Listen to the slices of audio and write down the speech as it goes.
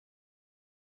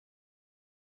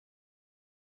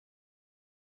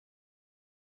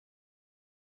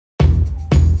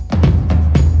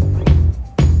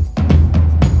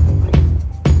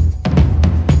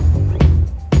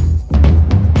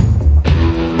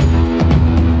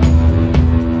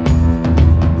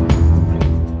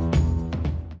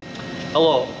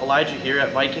Hello, Elijah here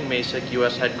at Viking Masek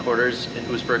U.S. headquarters in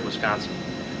Oostburg, Wisconsin,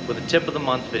 with a tip of the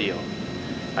month video.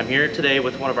 I'm here today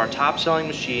with one of our top selling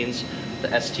machines, the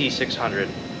ST600.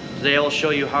 Today I'll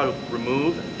show you how to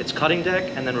remove its cutting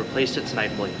deck and then replace its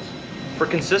knife blades. For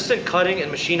consistent cutting and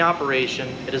machine operation,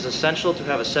 it is essential to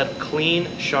have a set of clean,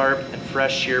 sharp, and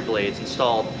fresh shear blades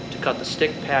installed to cut the stick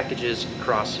package's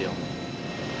cross seal.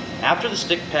 After the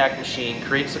stick pack machine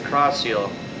creates the cross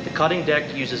seal, the cutting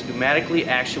deck uses pneumatically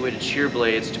actuated shear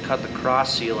blades to cut the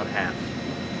cross seal in half.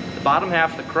 The bottom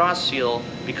half of the cross seal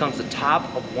becomes the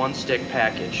top of one stick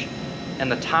package,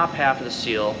 and the top half of the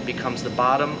seal becomes the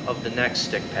bottom of the next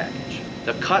stick package.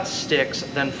 The cut sticks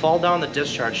then fall down the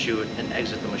discharge chute and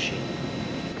exit the machine.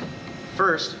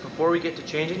 First, before we get to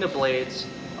changing the blades,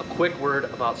 a quick word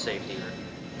about safety.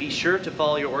 Be sure to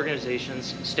follow your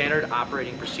organization's standard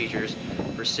operating procedures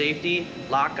for safety,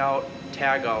 lockout,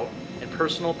 tagout, and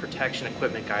personal protection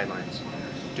equipment guidelines.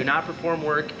 Do not perform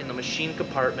work in the machine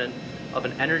compartment of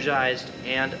an energized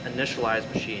and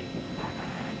initialized machine.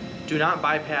 Do not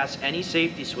bypass any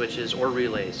safety switches or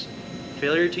relays.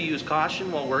 Failure to use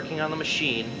caution while working on the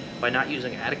machine by not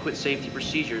using adequate safety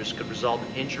procedures could result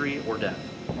in injury or death.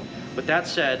 With that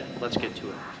said, let's get to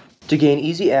it. To gain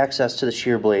easy access to the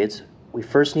shear blades, we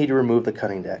first need to remove the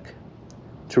cutting deck.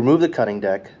 To remove the cutting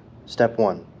deck, step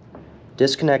 1.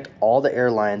 Disconnect all the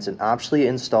air lines and optionally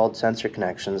installed sensor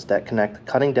connections that connect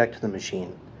the cutting deck to the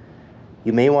machine.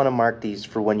 You may want to mark these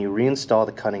for when you reinstall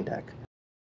the cutting deck.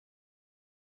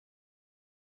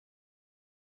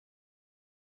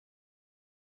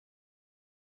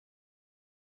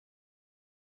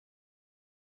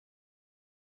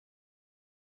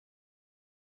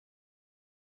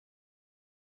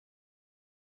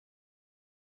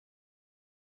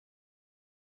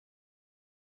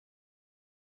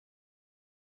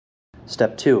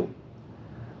 Step 2.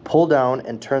 Pull down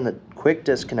and turn the quick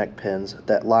disconnect pins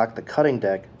that lock the cutting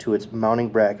deck to its mounting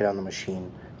bracket on the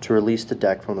machine to release the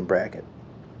deck from the bracket.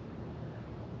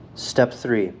 Step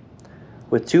 3.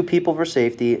 With 2 people for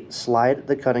safety, slide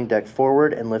the cutting deck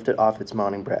forward and lift it off its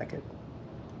mounting bracket.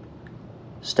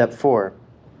 Step 4.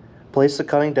 Place the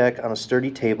cutting deck on a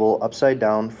sturdy table upside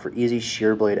down for easy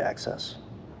shear blade access.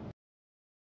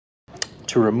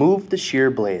 To remove the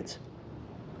shear blades.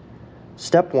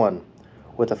 Step 1.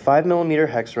 With a 5mm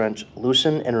hex wrench,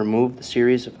 loosen and remove the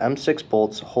series of M6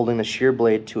 bolts holding the shear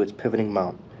blade to its pivoting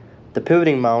mount. The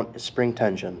pivoting mount is spring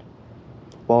tensioned.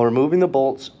 While removing the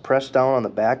bolts, press down on the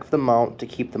back of the mount to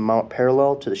keep the mount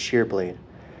parallel to the shear blade,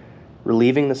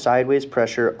 relieving the sideways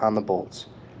pressure on the bolts.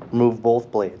 Remove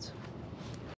both blades.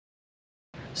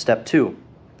 Step 2.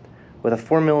 With a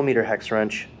 4mm hex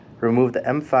wrench, remove the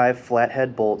M5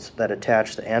 flathead bolts that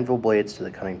attach the anvil blades to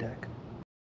the cutting deck.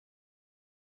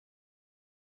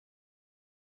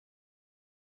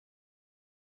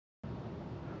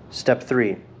 Step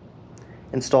 3.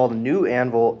 Install the new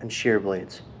anvil and shear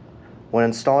blades. When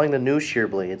installing the new shear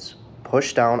blades,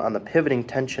 push down on the pivoting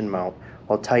tension mount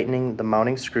while tightening the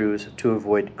mounting screws to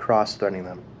avoid cross-threading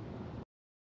them.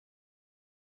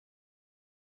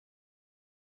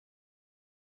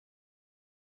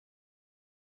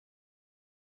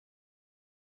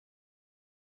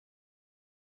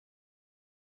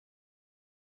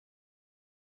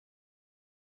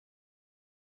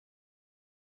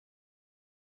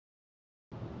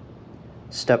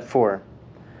 Step 4.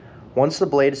 Once the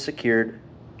blade is secured,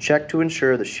 check to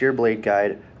ensure the shear blade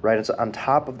guide rides on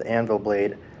top of the anvil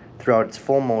blade throughout its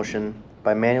full motion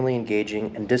by manually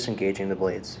engaging and disengaging the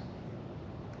blades.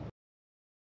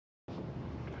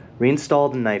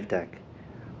 Reinstall the knife deck.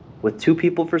 With 2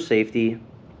 people for safety,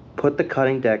 put the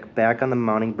cutting deck back on the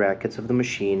mounting brackets of the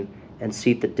machine and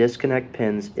seat the disconnect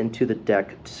pins into the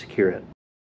deck to secure it.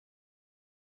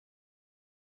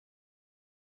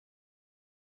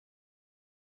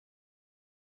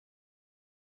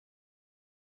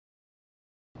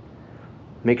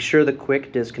 Make sure the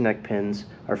quick disconnect pins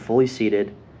are fully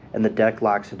seated and the deck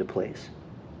locks into place.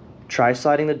 Try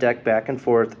sliding the deck back and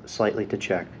forth slightly to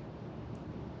check.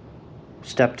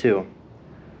 Step 2.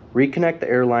 Reconnect the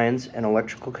air lines and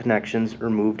electrical connections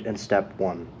removed in Step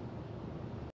 1.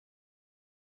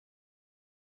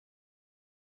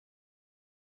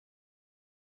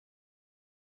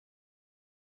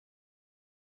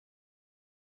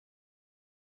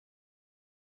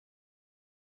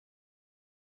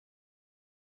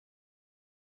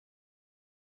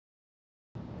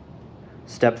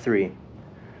 Step 3.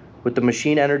 With the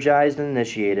machine energized and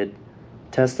initiated,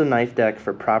 test the knife deck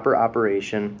for proper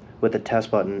operation with the test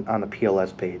button on the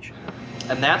PLS page.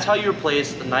 And that's how you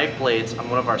replace the knife blades on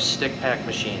one of our stick pack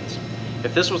machines.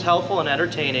 If this was helpful and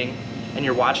entertaining, and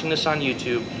you're watching this on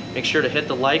YouTube, Make sure to hit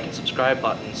the like and subscribe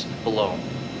buttons below.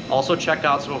 Also check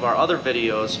out some of our other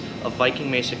videos of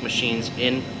Viking Masek machines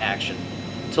in action.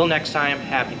 Until next time,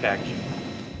 happy packaging.